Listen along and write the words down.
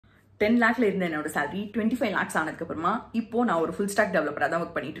10 lakhல இருந்த என்னோட salary 25 lakhs ஆனதுக்கு அப்புறமா இப்போ நான் ஒரு full stack developer தான்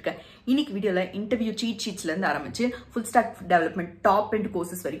work பண்ணிட்டு இருக்கேன். இன்னைக்கு வீடியோல இன்டர்வியூ சீட் ஷீட்ஸ்ல இருந்து ஆரம்பிச்சு full stack development top end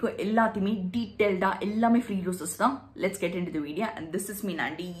courses வரைக்கும் எல்லாத்தையுமே டீடைல்டா எல்லாமே free resources தான். Let's get into the video and this is me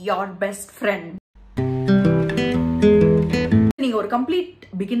Nandi, your best friend. நீங்க ஒரு கம்ப்ளீட்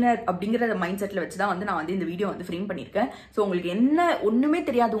பிகினர் அப்படிங்கற மைண்ட் செட்ல வச்சு தான் வந்து நான் வந்து இந்த வீடியோ வந்து ஃப்ரேம் பண்ணிருக்கேன். சோ உங்களுக்கு என்ன ஒண்ணுமே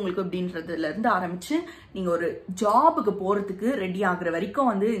தெரியாது உங்களுக்கு அப்படின்றதுல இருந்து ஆரம்பிச்சு நீங்க ஒரு ஜாபுக்கு போறதுக்கு ரெடி ஆகுற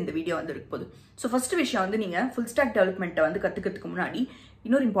வரைக்கும் வந்து இந்த வீடியோ வந்து இருக்க போகுது. சோ ஃபர்ஸ்ட் விஷயம் வந்து நீங்க ஃபுல் ஸ்டாக் டெவலப்மெண்ட்டை வந்து கத்துக்கிறதுக்கு முன்னாடி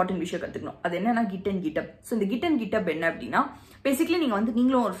இன்னொரு இம்பார்ட்டன்ட் விஷயம் கத்துக்கணும். அது என்னன்னா கிட் அண்ட் கிட்டப். ஸோ இந்த கிட் அண்ட் கிட்டப் என்ன அப்படின்னா பேசிக்கலி நீங்க வந்து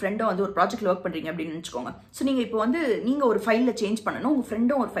நீங்களும் ஒரு ஃப்ரெண்டும் வந்து ஒரு ப்ராஜெக்ட்ல ஒர்க் பண்றீங்க அப்படின்னு நினைச்சுக்கோங்க. ஸோ நீங்க இப்போ வந்து நீங்க ஒரு ஃபைல சேஞ்ச் பண்ணணும், உங்க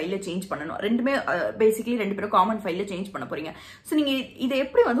ஃப்ரெண்டும் ஒரு ஃபைல சேஞ்ச் பண்ணணும். ரெண்டுமே பேசிக்கலி ரெண்டு பேரும் காமன் ஃபைல சேஞ்ச் பண்ண போறீங்க. ஸோ நீங்க இதை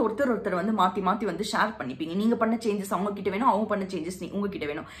எப்படி வந்து ஒருத்தர் வந்து மாத்தி மாத்தி வந்து ஷேர் பண்ணிப்பீங்க. நீங்க பண்ண சேஞ்சஸ் அவங்க கிட்ட வேணும், அவங்க பண்ண சேஞ்சஸ் உங்ககிட்ட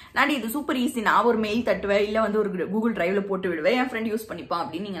வேணும். நான் இது சூப்பர் ஈஸி, நான் ஒரு மெயில் தட்டுவேன், இல்ல வந்து ஒரு கூகுள் டிரைவ்ல போட்டு விடுவேன், என் ஃப்ரெண்ட் யூஸ் பண்ணிப்பான்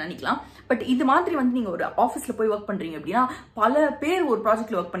அப்படின்னு நீங்க நினைக்கலாம். பட் இது மாதிரி வந்து நீங்க ஒரு ஆஃபீஸ்ல போய் ஒர்க் பண்றீங்க அப்படின்னா பல பேர் ஒரு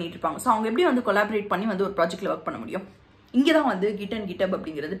ப்ராஜெக்ட்ல ஒர்க் பண்ணிட்டு இருப்பாங்க. ஸோ அவங்க எப்படி வந்து கொலாபரேட் பண்ணி வந்து ஒரு ப்ராஜெக்ட்ல ஒர்க் பண்ண முடியும்? இங்கதான் வந்து கிட் அண்ட் கிட்டப்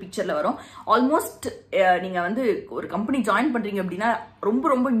அப்படிங்கிறது பிக்சர்ல வரும். ஆல்மோஸ்ட் நீங்க வந்து ஒரு கம்பெனி ஜாயின் பண்றீங்க அப்படின்னா ரொம்ப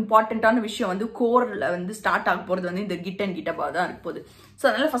ரொம்ப இம்பார்ட்டன்டான விஷயம் வந்து கோர்ல வந்து ஸ்டார்ட் ஆக போறது வந்து இந்த கிட் அண்ட் கிட்டப்பா தான் இருக்க போகுது. ஸோ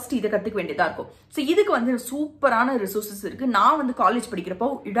அதனால ஃபர்ஸ்ட் இதை கத்துக்க வேண்டியதா இருக்கும். ஸோ இதுக்கு வந்து சூப்பரான ரிசோர்சஸ் இருக்கு. நான் வந்து காலேஜ் படிக்கிறப்போ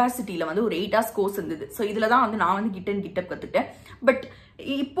யுனிவர்சிட்டியில வந்து ஒரு 8 hours கோர்ஸ் இருந்தது. ஸோ இதுல தான் வந்து நான் வந்து கிட் அண்ட் கிட்டப் கத்துட்டேன். பட்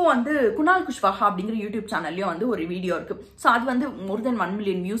இப்போ வந்து குணால் குஷ்வாஹா அப்படிங்கிற யூடியூப் சேனல்லையும் வந்து ஒரு வீடியோ இருக்கு. ஸோ அது வந்து மோர் தென் 1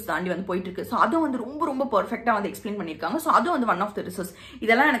 million வியூஸ் தாண்டி வந்து போயிட்டு இருக்கு. ஸோ அதுவும் வந்து ரொம்ப ரொம்ப பெர்ஃபெக்டா வந்து எக்ஸ்பிளைன் பண்ணிருக்காங்க. ஸோ அதுவும் வந்து ஒன் ஆஃப் த ரிசோர்ஸ்.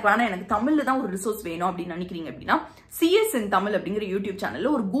 இதெல்லாம் எனக்கு வேணாம், எனக்கு தமிழ்ல தான் ஒரு ரிசோர்ஸ் வேணும் அப்படின்னு நினைக்கிறீங்க அப்படின்னா சிஎஸ் இன் தமிழ் அப்படிங்கிற யூடியூப்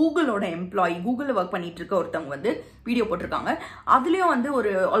சேனல்ல ஒரு கூகுளோட எம்ப்ளாயி, கூகுள்ல ஒர்க் பண்ணிட்டு இருக்க ஒருத்தவங்க வந்து வீடியோ போட்டிருக்காங்க. அதுலயும் வந்து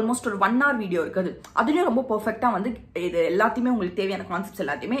ஒரு ஆல்மோஸ்ட் ஒரு 1 hour வீடியோ இருக்குது. அதுலயும் ரொம்ப பெர்ஃபெக்டா வந்து இது எல்லாத்தையுமே உங்களுக்கு தேவையான கான்செப்ட்ஸ்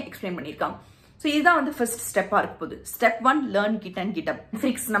எல்லாத்தையுமே எக்ஸ்பிளைன் பண்ணிருக்காங்க. ஸோ இதுதான் வந்து ஃபர்ஸ்ட் ஸ்டெப்பா இருக்க போகுது. Step 1 learn kid and GitHub.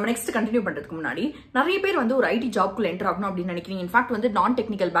 Bricks நம்ம நெக்ஸ்ட் கண்டினியூ பண்றதுக்கு முன்னாடி நிறைய பேர் வந்து ஒரு ஐடி ஜாப்க்குள்ள என்டர் ஆகணும் அப்படின்னு நினைக்கிறீங்க. இன்ஃபேக்ட் வந்து நான்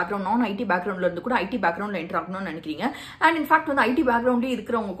டெக்னிக்கல் பேக்ரவுண்ட், நான் ஐடி பேக்ரவுண்ட்ல இருந்து கூட ஐடி பேக்ரவுண்ட்ல என்டர் ஆகணும்னு நினைக்கிறீங்க. அண்ட் இன்ஃபேக்ட் வந்து ஐடி பேக்ரவுண்ட்லேயே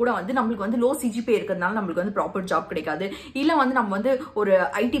இருக்கிறவங்க கூட வந்து நம்மளுக்கு வந்து லோ சிஜிபே இருக்கிறதுனால நம்மளுக்கு வந்து ப்ராப்பர் ஜாப் கிடைக்காது, இல்ல வந்து நம்ம வந்து ஒரு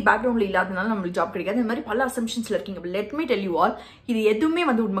ஐடி பேக்ரவுண்ட்ல இல்லாதனால நம்மளுக்கு ஜாப் கிடைக்காது. இந்த மாதிரி பல அசம்ஷன்ஸ்ல இருக்கீங்க. Let me tell you all, இது எதுவுமே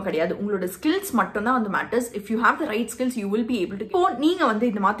வந்து உண்மை கிடையாது. உங்களோட ஸ்கில்ஸ் மட்டும் தான் வந்து matters. If you have the right skills you will be able to. இப்போ நீங்க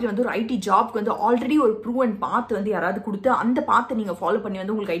வந்து இந்த மாதிரி வந்து ஒரு ஐடி ஜாப்க்கு வந்து ஆல்ரெடி ஒரு ப்ரூவன் பாத் வந்து யாராவது கொடுத்து அந்த பாத்தை நீங்க ஃபாலோ பண்ணி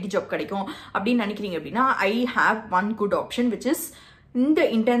வந்து உங்களுக்கு ஐடி ஜாப் கிடைக்கும் அப்படின்னு நினைக்கிறீங்க அப்படின்னா I have one good option which is இந்த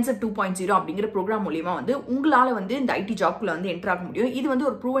இன்டென்சிவ் 2.0 அப்படிங்கிற ப்ரோக்ராம் மூலியமா வந்து உங்களால வந்து இந்த ஐடி ஜாப்ல வந்து என்டர் ஆக முடியும். இது வந்து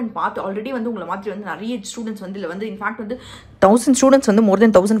ஒரு ப்ரூவன் பாத். ஆல்ரெடி வந்து உங்களை மாதிரி வந்து நிறைய ஸ்டூடெண்ட்ஸ் வந்து இல்ல வந்து இன்ஃபேக்ட் வந்து 1000 ஸ்டூடெண்ட்ஸ் வந்து மோர்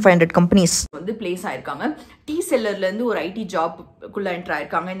தென் 1500 கம்பெனிஸ் வந்து பிளேஸ் ஆயிருக்காங்க. டி செல்லர்ல இருந்து ஒரு ஐடி ஜாப்க்குள்ள என்டர்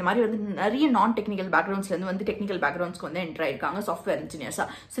ஆயிருக்காங்க. இந்த மாதிரி வந்து நிறைய நான் டெக்னிக்கல் பேக்ரவுண்ட்ஸ்ல இருந்து வந்து டெக்னிக்கல் பேக்ரவுண்ட்ஸ்க்கு வந்து என்டர் ஆயிருக்காங்க சாஃப்ட்வேர் இன்ஜினியர்ஸா.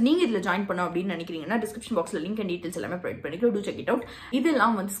 ஸோ நீங்க இதுல ஜாயின் பண்ணோம் அப்படின்னு நினைக்கிறீங்கன்னா டிஸ்கிரிப்ஷன் பாக்ஸ்ல லிங்க் அண்ட் டீடைல்ஸ் எல்லாமே ப்ரொவைட் பண்ணிக்கிறோம். Two check it out.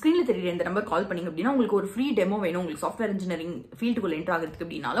 இதெல்லாம் வந்து ஸ்கிரீன்ல தெரியுற இந்த நம்பர் கால் பண்ணீங்க அப்படின்னா உங்களுக்கு ஒரு ஃப்ரீ டெமோ வேணும். உங்களுக்கு சாஃப்ட்வேர் இன்ஜினியரிங் ஃபீல்டுக்குள்ள என்டர் ஆகிறதுக்கு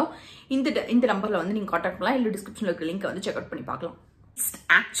அப்படின்னாலும் இந்த நம்பர்ல வந்து நீங்க கான்டாக்ட் பண்ணலாம், இல்ல டிஸ்கிரிப்ஷன்ல இருக்க லிங்க் வந்து செக் அவுட் பண்ணி பார்க்கலாம்.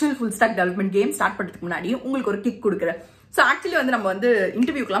 Actual full stock development game start பண்றதுக்கு முன்னாடி உங்களுக்கு ஒரு கிக் கொடுக்குறேன். ஸோ ஆக்சுவலி வந்து நம்ம வந்து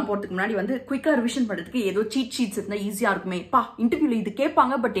இன்டர்வியூக்கெல்லாம் போறதுக்கு முன்னாடி வந்து குயிக்கா ரிவிஷன் பண்றதுக்கு ஏதோ சீட் ஷீட்ஸ் இருந்தா ஈஸியா இருக்குமே. இன்டர்வியூல இது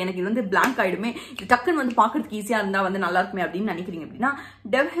கேட்பாங்க, பட் எனக்கு இது வந்து பிளாங்க் ஆயிடுமே, இது டக்குன்னு வந்து பாக்குறதுக்கு ஈஸியா இருந்தா வந்து நல்லா இருக்குமே அப்படின்னு நினைக்கிறீங்க அப்படின்னா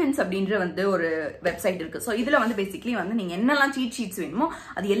டெவ்ஹென்ஸ் அப்படின்ற வந்து ஒரு வெப்சைட் இருக்கு. ஸோ இதுல வந்து பேசிக்கலி வந்து நீங்க என்னெல்லாம் சீட் ஷீட்ஸ் வேணுமோ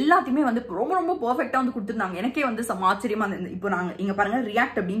அது எல்லாத்தையுமே வந்து ரொம்ப ரொம்ப பெர்ஃபெக்டா வந்து கொடுத்துருந்தாங்க. எனக்கே வந்து ஆச்சரியமா இருந்தது. இப்போ நாங்க இங்க பாருங்க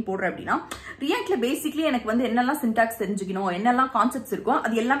ரியாக்ட் அப்படின்னு போடுறேன் அப்படின்னா ரியாக்ட்ல பேசிக்கலி எனக்கு வந்து என்னெல்லாம் சின்டாக்ஸ் தெரிஞ்சுக்கணும், என்னெல்லாம் கான்செப்ட்ஸ் இருக்கும்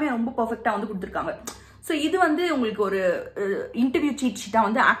அது எல்லாமே ரொம்ப பெர்ஃபெக்டா வந்து கொடுத்துருக்காங்க. ஸோ இது வந்து உங்களுக்கு ஒரு இன்டர்வியூ சீட் ஷீட்டா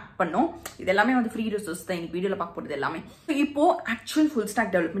வந்து ஆக்ட் பண்ணும். இது எல்லாமே வந்து ஃப்ரீ ரிசோர்ஸ் தான். இன்னைக்கு வீடியோல பார்க்க போறது எல்லாமே. இப்போ actual full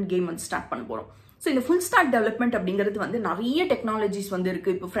stock development game வந்து ஸ்டார்ட் பண்ண போறோம். ஸோ இந்த ஃபுல் ஸ்டாக் டெவலப்மெண்ட் அப்படிங்கிறது வந்து நிறைய டெக்னாலஜிஸ் வந்து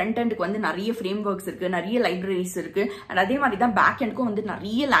இருக்கு. இப்போ ஃப்ரண்ட் எண்டுக்கு வந்து நிறைய ஃப்ரேம் ஒர்க்ஸ் இருக்கு, நிறைய லைப்ரரிஸ் இருக்கு. அண்ட் அதே மாதிரி தான் பேக் எண்டுக்கும் வந்து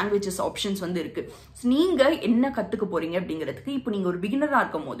நிறைய லாங்குவேஜஸ் ஆப்ஷன்ஸ் வந்து இருக்கு. ஸோ நீங்க என்ன கத்துக்க போறீங்க அப்படிங்கிறதுக்கு இப்போ நீங்க ஒரு பிகினரா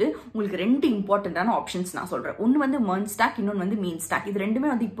இருக்கும் போது உங்களுக்கு 2 இம்பார்ட்டன்டான ஆப்ஷன்ஸ் நான் சொல்றேன். ஒன்னு வந்து மெர்ன் ஸ்டாக், இன்னொன்று வந்து மீன் ஸ்டாக். இது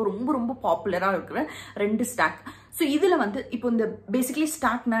ரெண்டுமே வந்து இப்போ ரொம்ப ரொம்ப பாப்புலரா இருக்கிற 2 ஸ்டாக். ஸோ இதுல வந்து இப்போ இந்த பேசிக்கலி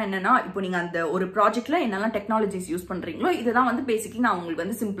ஸ்டாக்னா என்னன்னா இப்போ நீங்க அந்த ஒரு ப்ராஜெக்ட்ல என்னெல்லாம் டெக்னாலஜிஸ் யூஸ் பண்றீங்களோ இதுதான் வந்து பேசிக்கலி நான் உங்களுக்கு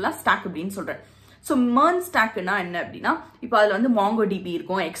வந்து சிம்பிளா ஸ்டாக் அப்படின்னு சொல்றேன். ஸோ மெர்ன் ஸ்டாக்னா என்ன அப்படின்னா இப்போ அதில் வந்து MongoDB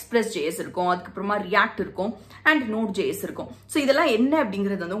இருக்கும், Express.js இருக்கும், அதுக்கப்புறமா ரியாக்ட் இருக்கும் அண்ட் Node.js இருக்கும். ஸோ இதெல்லாம் என்ன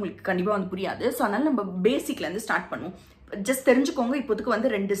அப்படிங்கிறது வந்து உங்களுக்கு கண்டிப்பாக வந்து புரியாது. ஸோ அதனால நம்ம பேசிக்ல இருந்து ஸ்டார்ட் பண்ணுவோம். ஜஸ்ட் தெரிஞ்சுக்கோங்க. இப்போதுக்கு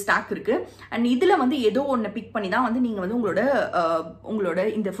வந்து 2 ஸ்டாக் இருக்கு அண்ட் இதுல வந்து ஏதோ ஒன்னு பிக் பண்ணி தான் வந்து நீங்க வந்து உங்களோட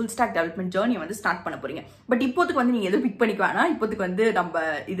இந்த ஃபுல் ஸ்டாக் டெவலப்மெண்ட் ஜர்னியை வந்து ஸ்டார்ட் பண்ண போறீங்க. பட் இப்போதுக்கு வந்து நீங்க எதுவும் பிக் பண்ணிக்க வேணாம். இப்போதுக்கு வந்து நம்ம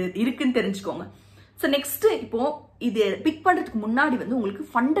இது இருக்குன்னு தெரிஞ்சுக்கோங்க. ஸோ நெக்ஸ்ட் இப்போ இது பிக் பண்றதுக்கு முன்னாடி வந்து உங்களுக்கு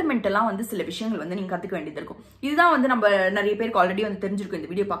ஃபண்டமெண்டலா வந்து சில விஷயங்கள் வந்து நீங்க கத்துக்க வேண்டியது இருக்கும். இதுதான் வந்து நம்ம நிறைய பேருக்கு ஆல்ரெடி வந்து தெரிஞ்சிருக்கும் இந்த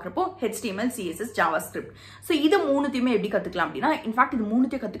வீடியோ பாக்குறப்போ, HTML, CSS, JavaScript. ஸோ இது மூணுத்தையுமே எப்படி கத்துக்கலாம் அப்படின்னா, இன்ஃபேக்ட் இது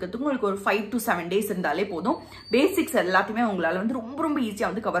மூணுத்தையும் கத்துக்கிறதுக்கு உங்களுக்கு ஒரு 5 to 7 days இருந்தாலே போதும். பேசிக்ஸ் எல்லாத்தையுமே உங்களால வந்து ரொம்ப ஈஸியா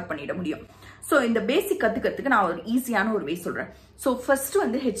வந்து கவர் பண்ணிட முடியும். ஸோ இந்த பேசிக் கத்துக்கிறதுக்கு நான் ஒரு ஈஸியான ஒரு வே சொல்றேன். ஸோ ஃபர்ஸ்ட்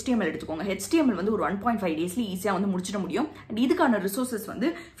வந்து HTML எடுத்துக்கோங்க. HTML வந்து ஒரு 1.5 daysல ஈஸியா வந்து முடிச்சிட முடியும். அண்ட் இதுக்கான ரிசோர்சஸ் வந்து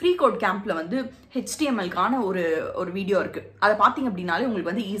ஃப்ரீ கோட் கேம்ப்ல வந்து HTML-க்கான ஒரு வீடியோ இருக்கு. அதை பாத்தீங்க அப்படின்னாலே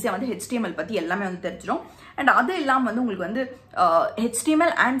உங்களுக்கு வந்து ஈஸியா வந்து HTML பத்தி எல்லாமே வந்து தெரிஞ்சிடும். அண்ட் அது இல்லாம வந்து உங்களுக்கு வந்து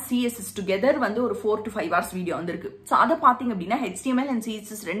HTML அண்ட் CSS டுகெதர் வந்து ஒரு 4 to 5 hours வீடியோ வந்து இருக்கு. ஸோ அதை பாத்தீங்க அப்படின்னா HTML அண்ட்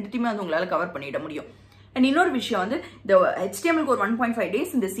CSS ரெண்டுத்தையுமே வந்து உங்களால கவர் பண்ணிட முடியும். அண்ட் இன்னொரு விஷயம் வந்து இந்த HTML-க்கு ஒரு 1.5 days,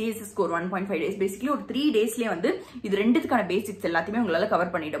 இந்த CSS-க்கு ஒரு 1.5 days, பேசிக்கலி ஒரு 3 daysலயே வந்து இது ரெண்டுத்துக்கான பேசிக்ஸ் எல்லாத்தையுமே உங்களால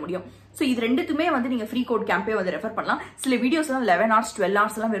கவர் பண்ணிட முடியும். ஸோ இது ரெண்டுத்துமே வந்து நீங்க ஃப்ரீ கோட் கேம்பே வந்து ரெஃபர் பண்ணலாம். சில வீடியோஸ் எல்லாம் 11 hours 12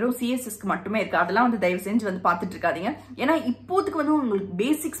 hours எல்லாம் வெறும் CSS-க்கு மட்டுமே இருக்கு. அதெல்லாம் வந்து தயவு செஞ்சு வந்து பாத்துட்டு இருக்காதீங்க. ஏன்னா இப்போதுக்கு வந்து உங்களுக்கு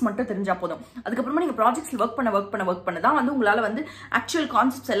பேசிக்ஸ் மட்டும் தெரிஞ்சா போதும். அதுக்கப்புறமா நீங்க ப்ராஜெக்ட்ஸ்ல ஒர்க் பண்ண தான் வந்து உங்களால வந்து ஆக்சுவல்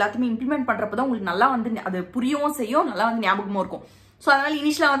கான்செப்ட்ஸ் எல்லாத்தையுமே இம்ப்ளிமெண்ட் பண்றப்பதான் உங்களுக்கு நல்லா வந்து அது புரியவும் செய்யும், நல்லா வந்து ஞாபகமும் இருக்கும். ஸோ அதனால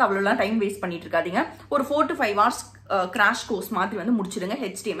இனிஷியலா வந்து அவ்வளோலாம் டைம் வேஸ்ட் பண்ணிட்டு இருக்காதீங்க. ஒரு 4 to 5 hours கிராஷ் கோர்ஸ் மாதிரி வந்து முடிச்சிடுங்க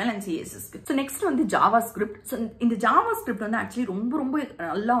HTML அண்ட் CSS-க்கு. ஸோ நெக்ஸ்ட் வந்து JavaScript. ஸோ இந்த JavaScript வந்து ஆக்சுவலி ரொம்ப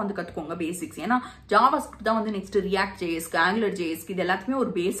நல்லா வந்து கத்துக்கோங்க பேசிக்ஸ். ஏன்னா JavaScript தான் வந்து நெக்ஸ்ட் React JS-க்கு, Angular JS-க்கு இது எல்லாத்தையுமே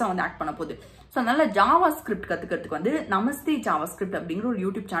ஒரு பேஸா வந்து ஆக்ட் பண்ண போகுது. ஸோ அதனால JavaScript கத்துக்கிறதுக்கு வந்து நமஸ்தே JavaScript அப்படிங்கிற ஒரு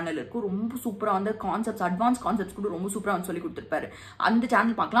யூடியூப் சேனல் இருக்கு. ரொம்ப சூப்பரா வந்து கான்செப்ட்ஸ், அட்வான்ஸ் கான்செப்ட்ஸ் கூட ரொம்ப சூப்பரா வந்து சொல்லி கொடுத்துருப்பாரு. அந்த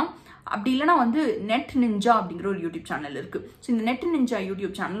சேனல் பார்க்கலாம். அப்படி இல்லைன்னா வந்து நெட் நிஞ்சா அப்படிங்கிற ஒரு யூடியூப் சேனல் இருக்கு. ஸோ இந்த நெட் நிஞ்சா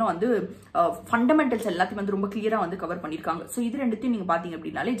யூடியூப் சேனலும் வந்து ஃபண்டமெண்டல்ஸ் எல்லாத்தையும் வந்து ரொம்ப கிளியரா வந்து கவர் பண்ணிருக்காங்க. ஸோ இது ரெண்டுத்தையும் நீங்க பாத்தீங்க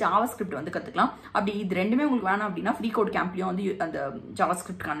அப்படின்னாலே JavaScript வந்து கத்துக்கலாம். அப்படி இது ரெண்டுமே உங்களுக்கு வேணாம் அப்படின்னா ஃப்ரீ கோட் கேம்ப்லயும் வந்து அந்த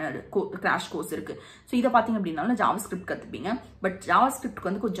JavaScript-க்கான கிராஷ் கோர்ஸ் இருக்கு. ஸோ இதை பாத்தீங்க அப்படின்னாலும் JavaScript கத்துப்பீங்க. பட் JavaScript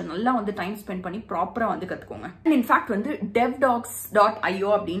வந்து கொஞ்சம் நல்லா வந்து டைம் ஸ்பெண்ட் பண்ணி ப்ராப்பரா வந்து கத்துக்கோங்க. இன்ஃபேக்ட் வந்து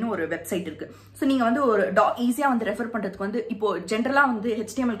devdocs.io அப்படின்னு ஒரு வெப்சைட் இருக்கு. ஸோ நீங்க வந்து ஒரு ஈஸியா வந்து ரெஃபர் பண்றதுக்கு வந்து இப்போ ஜென்ரலா வந்து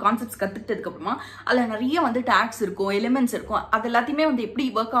HTML கான்செப்ட்ஸ் கத்துக்கிட்டதுக்கு அப்புறமா அதுல நிறைய வந்து டேக்ஸ் இருக்கும், எலிமெண்ட்ஸ் இருக்கும். அது எல்லாத்தையுமே வந்து எப்படி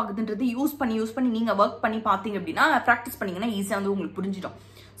ஒர்க் ஆகுதுன்றது யூஸ் பண்ணி நீங்க ஒர்க் பண்ணி பாத்தீங்க அப்படின்னா, பிராக்டிஸ் பண்ணீங்கன்னா ஈஸியா வந்து உங்களுக்கு புரிஞ்சிடும்.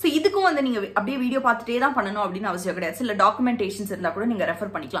 ஸோ இதுக்கும் வந்து நீங்க அப்படியே வீடியோ பார்த்துட்டே தான் பண்ணணும் அப்படின்னு அவசியம் கிடையாது. சில டாக்குமெண்டேஷன்ஸ் இருந்தா கூட நீங்க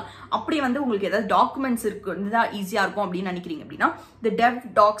ரெஃபர் பண்ணிக்கலாம். அப்படி வந்து உங்களுக்கு ஏதாவது டாக்குமெண்ட்ஸ் இருக்குதான் ஈஸியா இருக்கும் அப்படின்னு நினைக்கிறீங்க அப்படின்னா இந்த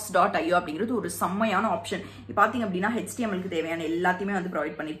devdocs.io அப்படிங்கிறது ஒரு செம்மையான ஆப்ஷன். இப்போ பாத்தீங்க அப்படின்னா HTML-க்கு தேவையான எல்லாத்தையுமே வந்து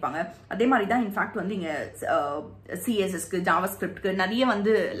ப்ரொவைட் பண்ணிருப்பாங்க. அதே மாதிரி தான் இன்ஃபேக்ட் வந்து இங்க CSS-க்கு, JavaScript-க்கு நிறைய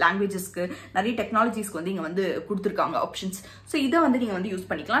வந்து லாங்குவேஜஸ்க்கு, நிறைய டெக்னாலஜிஸ்க்கு வந்து இங்க வந்து கொடுத்துருக்காங்க ஆப்ஷன்ஸ். ஸோ இதை வந்து நீங்க வந்து யூஸ்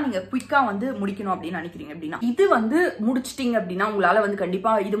பண்ணிக்கலாம். நீங்க குயிக்கா வந்து முடிக்கணும் அப்படின்னு நினைக்கிறீங்க அப்படின்னா. இது வந்து முடிச்சிட்டீங்க அப்படின்னா உங்களால வந்து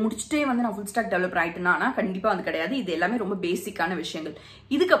கண்டிப்பா இது முடிச்சுட்டே வந்து நான் ஃபுல் ஸ்டாக் டெவலப்பர் ஆயிட்டேன்னா கண்டிப்பா வந்து கிடையாது. இது எல்லாமே ரொம்ப பேசிக்கான விஷயங்கள்.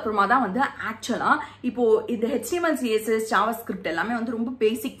 இதுக்கப்புறமா தான் வந்து ஆக்சுவலா இப்போ இந்த HTML, CSS, JavaScript எல்லாமே வந்து ரொம்ப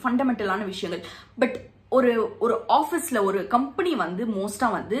பேசிக் ஃபண்டமெண்டலான விஷயங்கள். பட் ஒரு ஆஃபீஸ்ல ஒரு கம்பெனி வந்து மோஸ்டா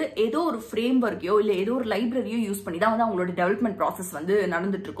வந்து ஏதோ ஒரு ஃப்ரேம் ஒர்க்கையோ இல்ல ஏதோ ஒரு லைப்ரரியோ யூஸ் பண்ணி தான் வந்து அவங்களோட டெவலப்மெண்ட் ப்ராசஸ் வந்து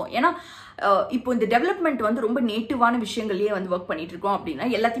நடந்துட்டு இருக்கும். ஏன்னா இப்போ இந்த டெவலப்மெண்ட் வந்து ரொம்ப நேட்டிவான விஷயங்கள்லயே வந்து ஒர்க் பண்ணிட்டு இருக்கோம் அப்படின்னா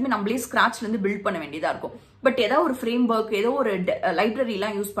எல்லாத்தையுமே நம்மளே ஸ்கிராச்ல இருந்து பில்ட் பண்ண வேண்டியதா இருக்கும். பட் ஏதாவது ஒரு ஃப்ரேம் ஒர்க், ஏதோ ஒரு லைப்ரரி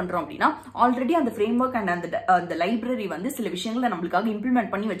எல்லாம் யூஸ் பண்றோம் அப்படின்னா ஆல்ரெடி அந்த ஃப்ரேம் ஒர்க் அண்ட் அந்த லைப்ரரி வந்து சில விஷயங்களை நம்மளுக்காக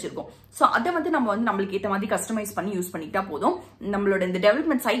இம்ப்ளிமெண்ட் பண்ணி வச்சிருக்கோம். ஸோ அதை வந்து நம்ம வந்து நம்மளுக்கு ஏற்ற மாதிரி கஸ்டமைஸ் பண்ணி யூஸ் பண்ணிட்டா போதும். நம்மளோட இந்த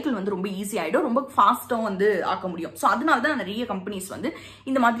டெவலப்மெண்ட் சைக்கிள் வந்து ரொம்ப ஈஸி ஆயிடும், ரொம்ப ஃபாஸ்டும் வந்து ஆக்க முடியும். ஸோ அதனால தான் நிறைய கம்பெனிஸ் வந்து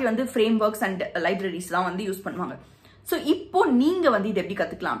இந்த மாதிரி வந்து ஃப்ரேம் ஒர்க்ஸ் அண்ட் லைப்ரரிஸ் தான் வந்து யூஸ் பண்ணுவாங்க. ஸோ இப்போ நீங்க வந்து இது எப்படி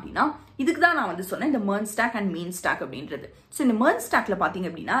கத்துக்கலாம் அப்படின்னா, இதுக்கு தான் நான் வந்து சொன்னேன் இந்த மெர்ன் ஸ்டாக் அண்ட் மெயின் ஸ்டாக் அப்படின்றது. ஸோ இந்த மெர்ன் ஸ்டாக்ல பாத்தீங்க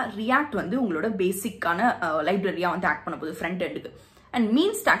அப்படின்னா React வந்து உங்களோட பேசிக்கான லைப்ரரியா வந்து ஆக்ட் பண்ண போகுது ஃப்ரண்ட் எண்டுக்கு. அண்ட்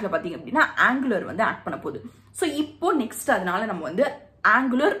மெயின் ஸ்டாக்ல பாத்தீங்க அப்படின்னா Angular வந்து ஆக்ட் பண்ண போகுது. ஸோ இப்போ நெக்ஸ்ட் அதனால நம்ம வந்து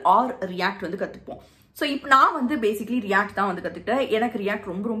Angular ஆர் React வந்து கத்துப்போம். ஸோ இப்போ நான் வந்து பேசிக்லி React தான் வந்து கத்துக்கிட்டேன். எனக்கு React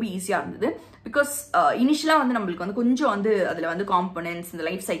ரொம்ப ஈஸியா இருந்தது. பிகாஸ் இனிஷியலா வந்து நம்மளுக்கு வந்து கொஞ்சம் வந்து அதுல வந்து காம்பனன்ட்ஸ், இந்த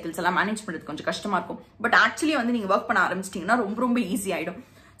லைஃப் சைக்கிள்ஸ் எல்லாம் மேனேஜ் பண்றது கொஞ்சம் கஷ்டமா இருக்கும். பட் ஆக்சுவலி வந்து நீங்க ஒர்க் பண்ண ஆரம்பிச்சிட்டீங்கன்னா ரொம்ப ஈஸி ஆயிடும்.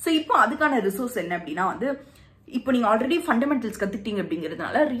 ஸோ இப்போ அதுக்கான ரிசோர்ஸ் என்ன அப்படின்னா வந்து இப்போ நீங்க ஆல்ரெடி ஃபண்டமெண்டல்ஸ் கத்துக்கிட்டீங்க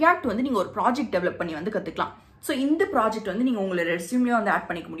அப்படிங்கிறதுனால React வந்து நீங்க ஒரு ப்ராஜெக்ட் டெவலப் பண்ணி வந்து கத்துக்கலாம். ஸோ இந்த ப்ராஜெக்ட் வந்து நீங்க உங்களோட ரெஸ்யூம்லயும் வந்து ஆட்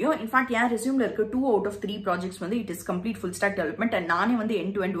பண்ணிக்க முடியும். இன்ஃபேக்ட் என் ரெஸ்யூம்ல இருக்க 2 out of 3 ப்ராஜெக்ட்ஸ் வந்து it is complete full stock development and நானே வந்து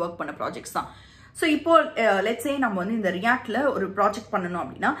end to end ஒர்க் பண்ண ப்ராஜெக்ட்ஸ் தான். ஸோ இப்போ லெட்ஸ் சே நம்ம வந்து இந்த Reactல ஒரு ப்ராஜெக்ட் பண்ணணும்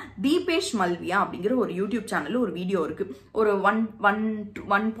அப்படின்னா தீபேஷ் மல்வியா அப்படிங்கிற ஒரு யூடியூப் சேனல்ல ஒரு வீடியோ இருக்கு. ஒரு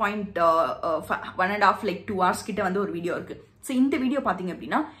 1.5 like 2 hours கிட்ட வந்து ஒரு வீடியோ இருக்கு. ஸோ இந்த வீடியோ பாத்தீங்க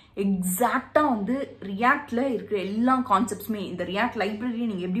அப்படின்னா எக்ஸாக்டா வந்து Reactல இருக்கிற எல்லா கான்செப்ட்ஸுமே, இந்த React லைப்ரரியை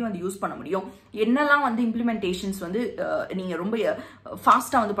நீங்க எப்படி வந்து யூஸ் பண்ண முடியும், என்னெல்லாம் வந்து இம்ப்ளிமெண்டேஷன்ஸ் வந்து நீங்க ரொம்ப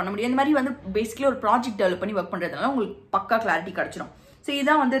ஃபாஸ்டா வந்து பண்ண முடியும், இந்த மாதிரி வந்து பேசிக்கலி ஒரு ப்ராஜெக்ட் டெவலப் பண்ணி ஒர்க் பண்றதுனால உங்களுக்கு பக்கா கிளாரிட்டி கிடைச்சிடும். ஸோ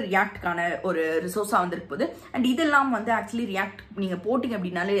இதுதான் வந்து ரியாக்ட்கான ஒரு ரிசோர்ஸாக வந்து இருப்பது. அண்ட் இதெல்லாம் வந்து ஆக்சுவலி ரியாக்ட் நீங்கள் போட்டிங்க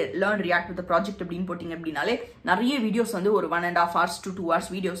அப்படின்னாலே லேர்ன் ரியாக்ட் வித் ப்ராஜெக்ட் அப்படின்னு போட்டிங்க அப்படின்னாலே நிறைய வீடியோஸ் வந்து ஒரு 1.5 hours to 2 hours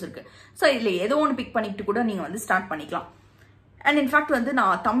வீடியோஸ் இருக்கு. ஸோ இதில் ஏதோ ஒன்று பிக் பண்ணிட்டு கூட நீங்கள் வந்து ஸ்டார்ட் பண்ணிக்கலாம். அண்ட் இன்ஃபேக்ட் வந்து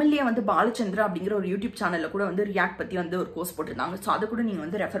நான் தமிழ்லேயே வந்து பாலச்சந்திரா அப்படிங்கிற ஒரு யூடியூப் சேனலில் கூட வந்து ரியாக்ட் பற்றி வந்து ஒரு கோர்ஸ் போட்டிருந்தாங்க. ஸோ அதை கூட நீங்கள்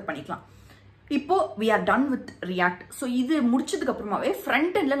வந்து ரெஃபர் பண்ணிக்கலாம். இப்போ we are done with React. So இது முடிச்சதுக்கு அப்புறமாவே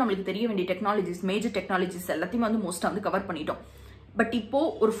ஃப்ரண்ட் எண்ட்ல நம்மளுக்கு தெரிய வேண்டிய டெக்னாலஜிஸ், மேஜர் டெக்னாலஜிஸ் எல்லாத்தையுமே வந்து மோஸ்ட்டாக வந்து கவர் பண்ணிட்டோம். பட் இப்போ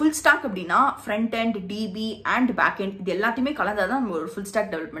ஒரு ஃபுல் ஸ்டாக் அப்படின்னா front end, DP and back end இது எல்லாத்தையுமே கலந்தாதான் நம்ம ஒரு ஃபுல்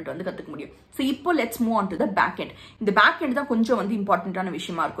ஸ்டாக் டெவலப்மெண்ட் வந்து கற்றுக்க முடியும். ஸோ இப்போ let's move on to the back end. இந்த பேக் எண்ட் தான் கொஞ்சம் வந்து இம்பார்ட்டன்டான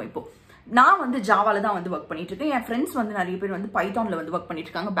விஷயமா இருக்கும். இப்போ நான் வந்து ஜாவால தான் வந்து ஒர்க் பண்ணிட்டு இருக்கேன். என் ஃப்ரெண்ட்ஸ் வந்து நிறைய பேர் வந்து பைத்தான்ல வந்து ஒர்க் பண்ணிட்டு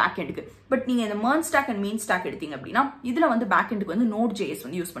இருக்காங்க பேக் எண்டுக்கு. பட் நீங்க இந்த மெர்ன் ஸ்டாக் அண்ட் மெயின் ஸ்டாக் எடுத்தீங்க அப்படின்னா இதுல வந்து பேக் எண்டுக்கு வந்து Node.js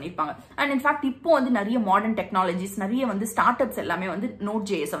வந்து யூஸ் பண்ணிருப்பாங்க. அண்ட் இன்ஃபேக்ட் இப்போ வந்து நிறைய மாடர்ன் டெக்னாலஜிஸ், நிறைய வந்து ஸ்டார்ட் அப்ஸ் எல்லாமே வந்து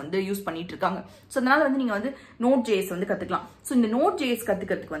Node.js வந்து யூஸ் பண்ணிட்டு இருக்காங்க. ஸோ அதனால வந்து நீங்க வந்து Node.js வந்து கத்துக்கலாம். ஸோ இந்த Node.js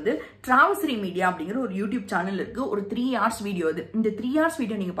கத்துக்கிறதுக்கு வந்து டிராவல்சரி மீடியா அப்படிங்கிற ஒரு யூடியூப் சேனல் இருக்கு. ஒரு 3 hours வீடியோ இது. இந்த 3 hours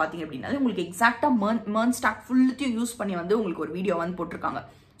வீடியோ நீங்க பாத்தீங்க அப்படின்னா உங்களுக்கு எக்ஸாக்டா மெர்ன் ஸ்டாக் ஃபுல்லுத்தையும் யூஸ் பண்ணி வந்து உங்களுக்கு ஒரு வீடியோ வந்து போட்டிருக்காங்க.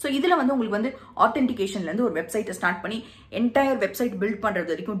 ஸோ இதில் வந்து உங்களுக்கு வந்து ஆத்தென்டிகேஷன்லேருந்து ஒரு வெப்சைட்டை ஸ்டார்ட் பண்ணி என்டையர் வெப்சைட் பில்ட்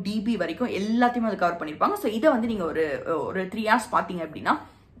பண்ணுறது வரைக்கும் டிபி வரைக்கும் எல்லாத்தையுமே வந்து கவர் பண்ணியிருப்பாங்க. ஸோ இதை வந்து நீங்கள் ஒரு 3 hours பார்த்தீங்க அப்படின்னா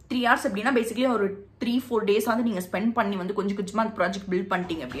 3 hours அப்படின்னா பேசிக்கலி ஒரு 3-4 days வந்து நீங்கள் ஸ்பெண்ட் பண்ணி வந்து கொஞ்சம் கொஞ்சமாக அந்த ப்ராஜெக்ட் பில்ட்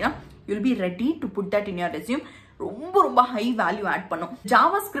பண்ணிட்டீங்க அப்படின்னா you'll be ready to put that in your resume. ரொம்ப ரொம்ப ஹை வேல்யூ ஆட் பண்ணும்.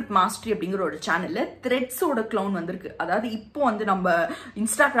 ஜாவா ஸ்கிரிப்ட் மாஸ்டரி அப்படிங்கிற ஒரு சேனல்ல த்ரெட்ஸோட க்ளோன் வந்திருக்கு. அதாவது இப்போ வந்து நம்ம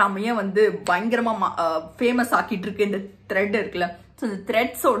இன்ஸ்டாகிராமையே வந்து பயங்கரமா ஃபேமஸ் ஆக்கிட்டு இருக்கு இந்த த்ரெட் இருக்குல்ல. ஸோ இந்த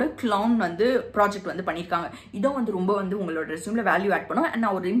த்ரெட்ஸோட க்ளவுன் வந்து ப்ராஜெக்ட் வந்து பண்ணியிருக்காங்க. இதுவும் வந்து ரொம்ப வந்து உங்களோட ரெஸ்யூம்ல வேல்யூ ஆட் பண்ணும். அண்ட்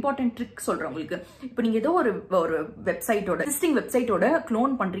நான் ஒரு இம்பார்ட்டன்ட் ட்ரிக் சொல்றேன் உங்களுக்கு. இப்போ நீங்க ஏதோ ஒரு வெப்சைட்டோட எக்ஸிஸ்டிங் வெப்சைட்டோட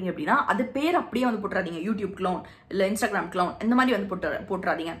க்ளோன் பண்றீங்க அப்படின்னா அது பேர் அப்படியே வந்து போட்டுறாதீங்க. யூடியூப் க்ளோன் இல்ல இன்ஸ்டாகிராம் க்ளோன் இந்த மாதிரி வந்து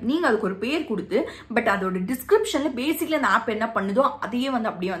போட்டுறாதீங்க. நீங்க அதுக்கு ஒரு பேர் கொடுத்து பட் அதோட டிஸ்கிரிப்ஷன்ல பேசிக்கலி அந்த ஆப் என்ன பண்ணுதோ அதையே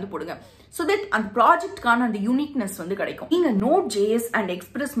வந்து அப்படியே வந்து போடுங்க. ஸோ தட் அந்த ப்ராஜெக்ட்கான அந்த யூனிக்னஸ் வந்து கிடைக்கும். நீங்க Node.js அண்ட்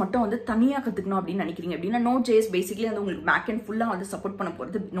எக்ஸ்பிரஸ் மட்டும் வந்து தனியா கத்துக்கணும் அப்படின்னு நினைக்கிறீங்க அப்படின்னா Node.js பேசிக்கலி வந்து உங்களுக்கு பேக் அண்ட் ஃபுல்லா வந்து சப்போர்ட் பண்ண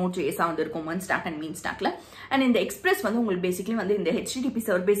போறது Node.js வந்து இருக்கும் மெர்ன் ஸ்டாக் அண்ட் மெயின் ஸ்டாக்ல. அண்ட் இந்த எக்ஸ்பிரஸ் வந்து உங்களுக்கு பேசிக்கலி வந்து இந்த HTTP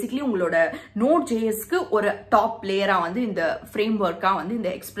சர்வர் பேசிக்கலி உங்களோட Node.jsக்கு ஒரு டாப் லேயரா வந்து இந்த ஃப்ரேம் ஒர்க்கா வந்து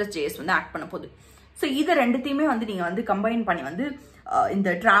இந்த எக்ஸ்பிரஸ்.js வந்து ஆக்ட் பண்ண போகுது. ஸோ இதை ரெண்டுத்தையுமே வந்து நீங்க வந்து கம்பைன் பண்ணி வந்து இந்த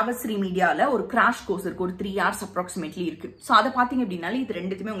டிராவல்சரி மீடியால ஒரு கிராஷ் கோர்ஸ் இருக்கு. ஒரு 3 hours அப்ராக்சிமேட்லி இருக்கு. ஸோ அதை பாத்தீங்க அப்படின்னாலே இது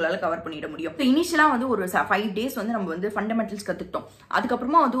ரெண்டுத்துமே உங்களால கவர் பண்ணிட முடியும். இனிஷியலா வந்து ஒரு 5 days வந்து நம்ம வந்து ஃபண்டமெண்டல்ஸ் கத்துக்கிட்டோம்.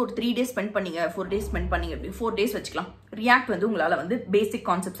 அதுக்கப்புறமா வந்து ஒரு 3 days ஸ்பெண்ட் பண்ணீங்க, 4 days ஸ்பெண்ட் பண்ணீங்க அப்படி 4 days வச்சுக்கலாம். ரியாக்ட் வந்து உங்களால வந்து பேசிக்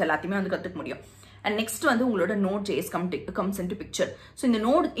கான்செப்ட்ஸ் எல்லாத்தையுமே வந்து கத்துக்க முடியும். அண்ட் நெக்ஸ்ட் வந்து உங்களோட Node.js comes into picture. So இந்த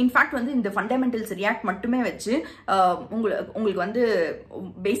நோட் இன்ஃபேக்ட் வந்து இந்த ஃபண்டமெண்டல்ஸ் ரியாக்ட் மட்டுமே வச்சு உங்களுக்கு வந்து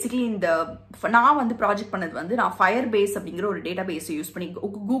பேசிக்கலி இந்த நான் வந்து ப்ராஜெக்ட் பண்ணது வந்து நான் Firebase அப்படிங்கிற ஒரு டேட்டா பேஸை யூஸ் பண்ணி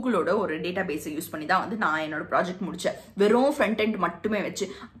கூகுளோட ஒரு டேட்டா பேஸை யூஸ் பண்ணி தான் வந்து நான் என்னோட ப்ராஜெக்ட் முடிச்சேன். வெறும் ஃப்ரண்ட் எண்ட் மட்டுமே வச்சு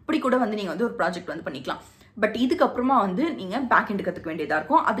அப்படி கூட வந்து நீங்க வந்து ஒரு ப்ராஜெக்ட் வந்து பண்ணிக்கலாம். பட் இதுக்கப்புறமா வந்து நீங்க பேக் எண்ட் கத்துக்க வேண்டியதா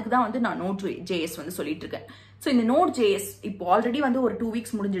இருக்கும். அதுக்கு தான் வந்து நான் Node.js வந்து சொல்லிட்டு இருக்கேன். ஸோ இந்த Node.js இப்போ ஆல்ரெடி வந்து ஒரு 2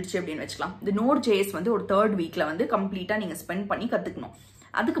 weeks முடிஞ்சிடுச்சு அப்படின்னு வச்சுக்கலாம். இந்த Node.js வந்து ஒரு 3rd weekல வந்து கம்ப்ளீட்டா நீங்க ஸ்பெண்ட் பண்ணி கத்துக்கணும்.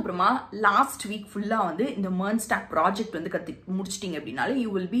 அதுக்கப்புறமா லாஸ்ட் வீக் ஃபுல்லா வந்து இந்த மெர்ன் ஸ்டாக் ப்ராஜெக்ட் வந்து முடிச்சிட்டீங்க அப்படின்னாலே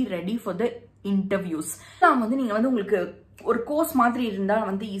you will be ready for the interviews. வந்து நீங்க வந்து உங்களுக்கு ஒரு கோர்ஸ் மாதிரி இருந்தா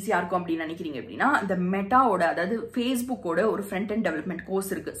வந்து ஈஸியா இருக்கும் அப்படின்னு நினைக்கிறீங்க அப்படின்னா இந்த மெட்டாவோட அதாவது ஃபேஸ்புக்கோட ஒரு ஃப்ரண்ட் அண்ட் டெவலப்மெண்ட்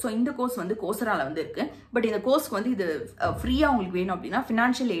கோர்ஸ் இருக்கு. ஸோ இந்த கோர்ஸ் வந்து கோர்சரால வந்து இருக்கு. பட் இந்த கோர்ஸ்க்கு வந்து இது ஃப்ரீயா உங்களுக்கு வேணும் அப்படின்னா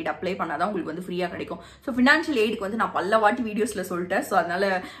ஃபினான்ஷியல் எய்ட் அப்ளை பண்ணாதான் உங்களுக்கு வந்து ஃப்ரீயா கிடைக்கும். ஸோ ஃபினான்ஷியல் எய்டுக்கு வந்து நான் பல வாட்டி வீடியோஸ்ல சொல்லிட்டேன். ஸோ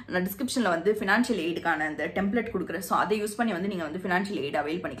அதனால நான் டிஸ்கிரிப்ஷன்ல வந்து ஃபினான்ஷியல் எய்டுக்கான அந்த டெம்ப்ளேட் கொடுக்குறேன். ஸோ அதை யூஸ் பண்ணி வந்து நீங்க வந்து ஃபினான்ஷியல் எய்ட்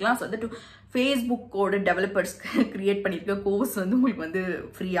அவைல் பண்ணிக்கலாம். ஸோ தட் ஃபேஸ்புக்கோட டெவலப்பர்ஸ் கிரியேட் பண்ணிருக்க கோர்ஸ் வந்து உங்களுக்கு வந்து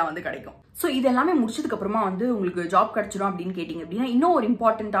ஃப்ரீயா வந்து கிடைக்கும். ஸோ இது எல்லாமே முடிச்சதுக்கு அப்புறமா வந்து உங்களுக்கு ஜாப் கிடைச்சிடும் அப்படின்னு கேட்டீங்க அப்படின்னா இன்னும் ஒரு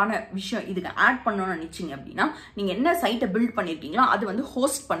இம்பார்ட்டன்டான விஷயம் இதுக்கு ஆட் பண்ணணும்னு நினைச்சீங்க அப்படின்னா நீங்க என்ன சைட்டை பில்ட் பண்ணிருக்கீங்களோ அது வந்து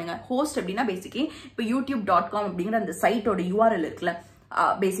ஹோஸ்ட் பண்ணுங்க. ஹோஸ்ட் அப்படின்னா பேசிக்கலி இப்போ youtube.com அப்படிங்கிற அந்த சைட்டோட URL இருக்குல்ல,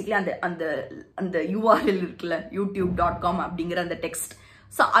 பேசிக்கலி அந்த URL இருக்குல்ல youtube.com அப்படிங்கிற அந்த டெக்ஸ்ட்.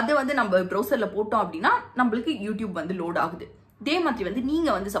 ஸோ அதை வந்து நம்ம ப்ரௌசர்ல போட்டோம் அப்படின்னா நம்மளுக்கு யூடியூப் வந்து லோட் ஆகுது. இதே மாதிரி வந்து நீங்க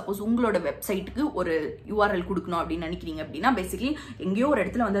வந்து சப்போஸ் உங்களோட வெப்சைட்டுக்கு ஒரு URL கொடுக்கணும் அப்படின்னு நினைக்கிறீங்க அப்படின்னா பேசிக்கலி எங்கேயோ ஒரு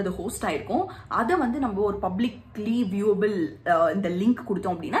இடத்துல வந்து அது ஹோஸ்ட் ஆயிருக்கும். அதை வந்து நம்ம ஒரு பப்ளிக்லி வியூபிள் இந்த லிங்க்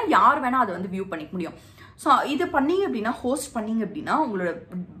கொடுத்தோம் அப்படின்னா யார் வேணா அதை வந்து வியூ பண்ணிக்க முடியும். ஸோ இது பண்ணீங்க அப்படின்னா ஹோஸ்ட் பண்ணீங்க அப்படின்னா உங்களோட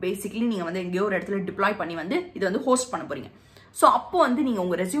பேசிக்கலி நீங்க வந்து எங்கேயோ ஒரு இடத்துல டிப்ளாய் பண்ணி வந்து இதை வந்து ஹோஸ்ட் பண்ண போறீங்க. ஸோ அப்போ வந்து நீங்க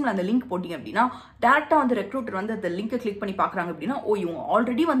உங்க ரெஸ்யூம்ல அந்த லிங்க் போட்டீங்க அப்படின்னா டேரக்டா வந்து ரெக்ரூட்டர் வந்து அந்த லிங்கை கிளிக் பண்ணி பாக்குறாங்க அப்படின்னா இவங்க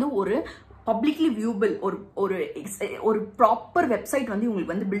ஆல்ரெடி வந்து ஒரு பப்ளிக்லி வியூபிள் ஒரு ப்ராப்பர் வெப்சைட் வந்து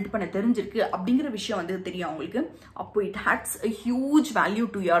உங்களுக்கு வந்து பில்ட் பண்ண தெரிஞ்சிருக்கு அப்படிங்கிற விஷயம் வந்து தெரியும் அவங்களுக்கு. அப்போ it hats a huge value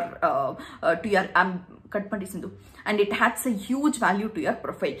to your cut பண்ணி சிந்து and it hats a huge value to your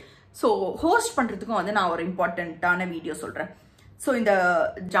profile. So host பண்றதுக்கும் வந்து நான் ஒரு இம்பார்ட்டன்டான வீடியோ சொல்றேன். ஸோ இந்த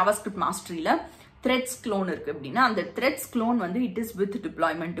ஜாவாஸ்கிரிப்ட் மாஸ்டரியில் த்ரெட்ஸ் க்ளோன் இருக்கு அப்படின்னா அந்த த்ரெட்ஸ் க்ளோன் வந்து இட் இஸ் வித்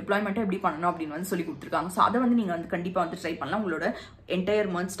டிப்ளாய்மெண்ட்டை எப்படி பண்ணணும் அப்படின்னு வந்து சொல்லி கொடுத்துருக்காங்க. ஸோ அதை வந்து நீங்கள் வந்து கண்டிப்பாக வந்து ட்ரை பண்ணலாம் உங்களோட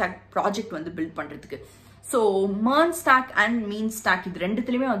என்டையர் MERN ஸ்டாக் ப்ராஜெக்ட் வந்து பில்ட் பண்ணுறதுக்கு. So MERN stock and mean stock இது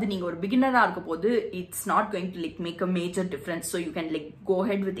ரெண்டுத்துலையுமே வந்து நீங்கள் ஒரு பிகினராக இருக்க போது it's not going to like make a major difference. So you can like go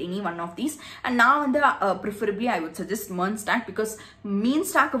head with any one of these. And நான் வந்து preferably I would suggest MERN stock because மீன்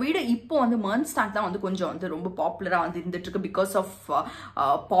ஸ்டாக்கை விட இப்போ வந்து MERN ஸ்டாக் தான் வந்து கொஞ்சம் வந்து ரொம்ப பாப்புலராக வந்து இருந்துட்டு இருக்கு because of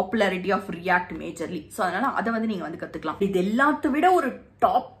popularity of react majorly. So அதனால அதை வந்து நீங்கள் வந்து கற்றுக்கலாம். இது எல்லாத்த விட ஒரு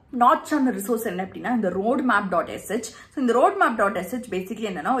டாப் நாட்சான ரிசோர்ஸ் என்ன அப்படின்னா இந்த roadmap.sh. ஸோ இந்த roadmap.sh பேசிக்கலி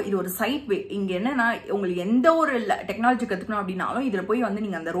என்னன்னா இது ஒரு சைட் வே. இங்க என்னன்னா உங்களுக்கு எந்த ஒரு டெக்னாலஜி கத்துக்கணும் அப்படின்னாலும் இதுல போய் வந்து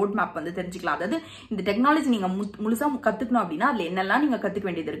நீங்க அந்த ரோட் மேப் வந்து தெரிஞ்சுக்கலாம். அதாவது இந்த டெக்னாலஜி நீங்க முழுசா கத்துக்கணும் அப்படின்னா அதுல என்னெல்லாம் நீங்க கத்துக்க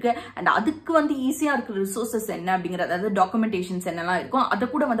வேண்டியது இருக்கு அண்ட் அதுக்கு வந்து ஈஸியா இருக்கிற ரிசோர்சஸ் என்ன அப்படிங்கிறது, அதாவது டாக்குமெண்டேஷன்ஸ் என்னெல்லாம் இருக்கும்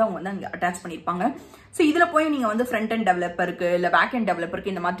அதை கூட வந்து அவங்க வந்து அங்க அட்டாச் பண்ணிருப்பாங்க. ஸோ இதுல போய் நீங்க வந்து ஃப்ரண்ட் அண்ட் டெவலப்பருக்கு இல்ல பேக் அண்ட்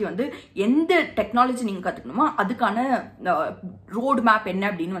டெவலப்பருக்கு இந்த மாதிரி வந்து எந்த டெக்னாலஜி நீங்க கத்துக்கணுமோ அதுக்கான ரோட் மேப் என்ன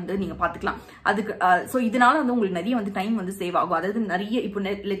அப்படின்னு வந்து நீங்க பாத்துக்கலாம். அதுக்கு ஸோ இதனால வந்து உங்களுக்கு நிறைய வந்து டைம் வந்து சேவ் ஆகும். அதாவது நிறைய இப்போ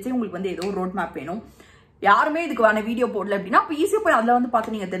லெட்ஸே உங்களுக்கு வந்து ஏதோ ரோட் மேப் வேணும், யாருமே இதுக்கான வீடியோ போடல அப்படின்னா அப்போ ஈஸியாக போய் அதில் வந்து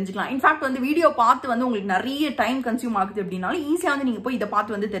பார்த்து நீங்கள் தெரிஞ்சுக்கலாம். இன்ஃபேக்ட் வந்து வீடியோ பார்த்து வந்து உங்களுக்கு நிறைய டைம் கன்சியூம் ஆகுது அப்படின்னாலும் ஈஸியாக வந்து நீங்கள் போய் இதை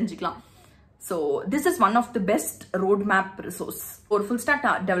பார்த்து வந்து தெரிஞ்சுக்கலாம். So this is one of the best road map resource. ஒரு ஃபுல் ஸ்டாக்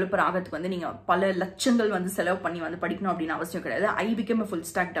டெவலப்பர் ஆகிறதுக்கு வந்து நீங்கள் பல லட்சங்கள் வந்து செலவு பண்ணி வந்து படிக்கணும் அப்படின்னு அவசியம் கிடையாது. I become a full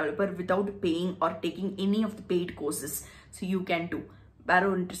stack developer without paying or taking any of the paid courses. So you can too. வேற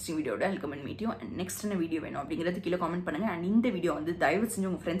ஒரு இன்ட்ரெஸ்டிங் வீடியோட welcome and meet you. And next என்ன வீடியோ வேணும் அப்படிங்கிறது கீழே காமெண்ட் பண்ணுங்க. அண்ட் இந்த வீடியோ வந்து தயவு செஞ்சு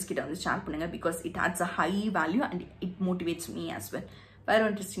உங்க ஃப்ரெண்ட்ஸ் கிட்ட வந்து ஷேர் பண்ணுங்க because it hats a high value and it motivates me as well. வேற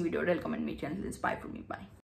ஒரு இன்ட்ரெஸ்டிங் வீடியோட welcome and meet you. Bye from me. Bye.